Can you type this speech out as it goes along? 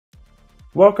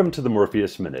Welcome to the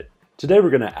Morpheus Minute. Today we're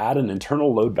going to add an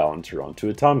internal load balancer onto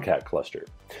a Tomcat cluster.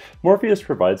 Morpheus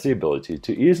provides the ability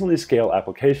to easily scale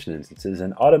application instances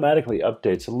and automatically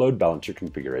updates a load balancer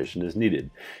configuration as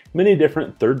needed. Many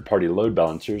different third-party load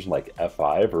balancers like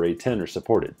F5 or A10 are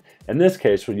supported. In this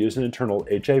case, we'll use an internal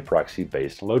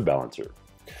HAProxy-based load balancer.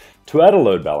 To add a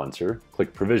load balancer,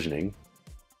 click Provisioning,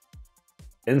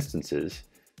 Instances,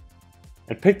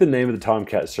 and pick the name of the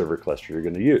Tomcat server cluster you're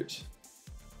going to use.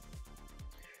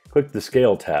 Click the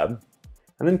Scale tab,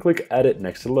 and then click Edit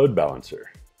next to Load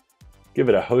Balancer. Give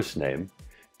it a host name,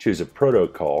 choose a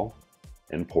protocol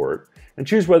and port, and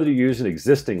choose whether to use an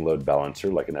existing load balancer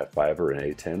like an F5 or an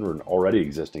A10 or an already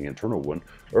existing internal one,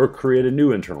 or create a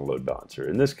new internal load balancer.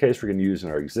 In this case, we're going to use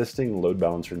our existing load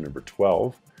balancer number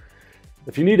 12.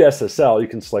 If you need SSL, you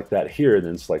can select that here and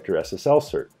then select your SSL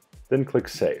cert. Then click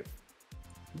Save.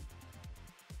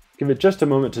 Give it just a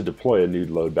moment to deploy a new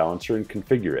load balancer and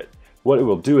configure it. What it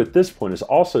will do at this point is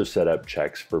also set up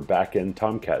checks for back-end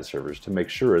Tomcat servers to make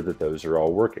sure that those are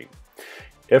all working.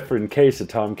 If in case a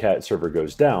Tomcat server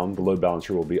goes down, the load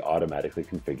balancer will be automatically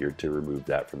configured to remove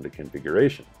that from the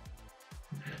configuration.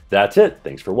 That's it.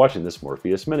 Thanks for watching this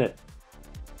Morpheus Minute.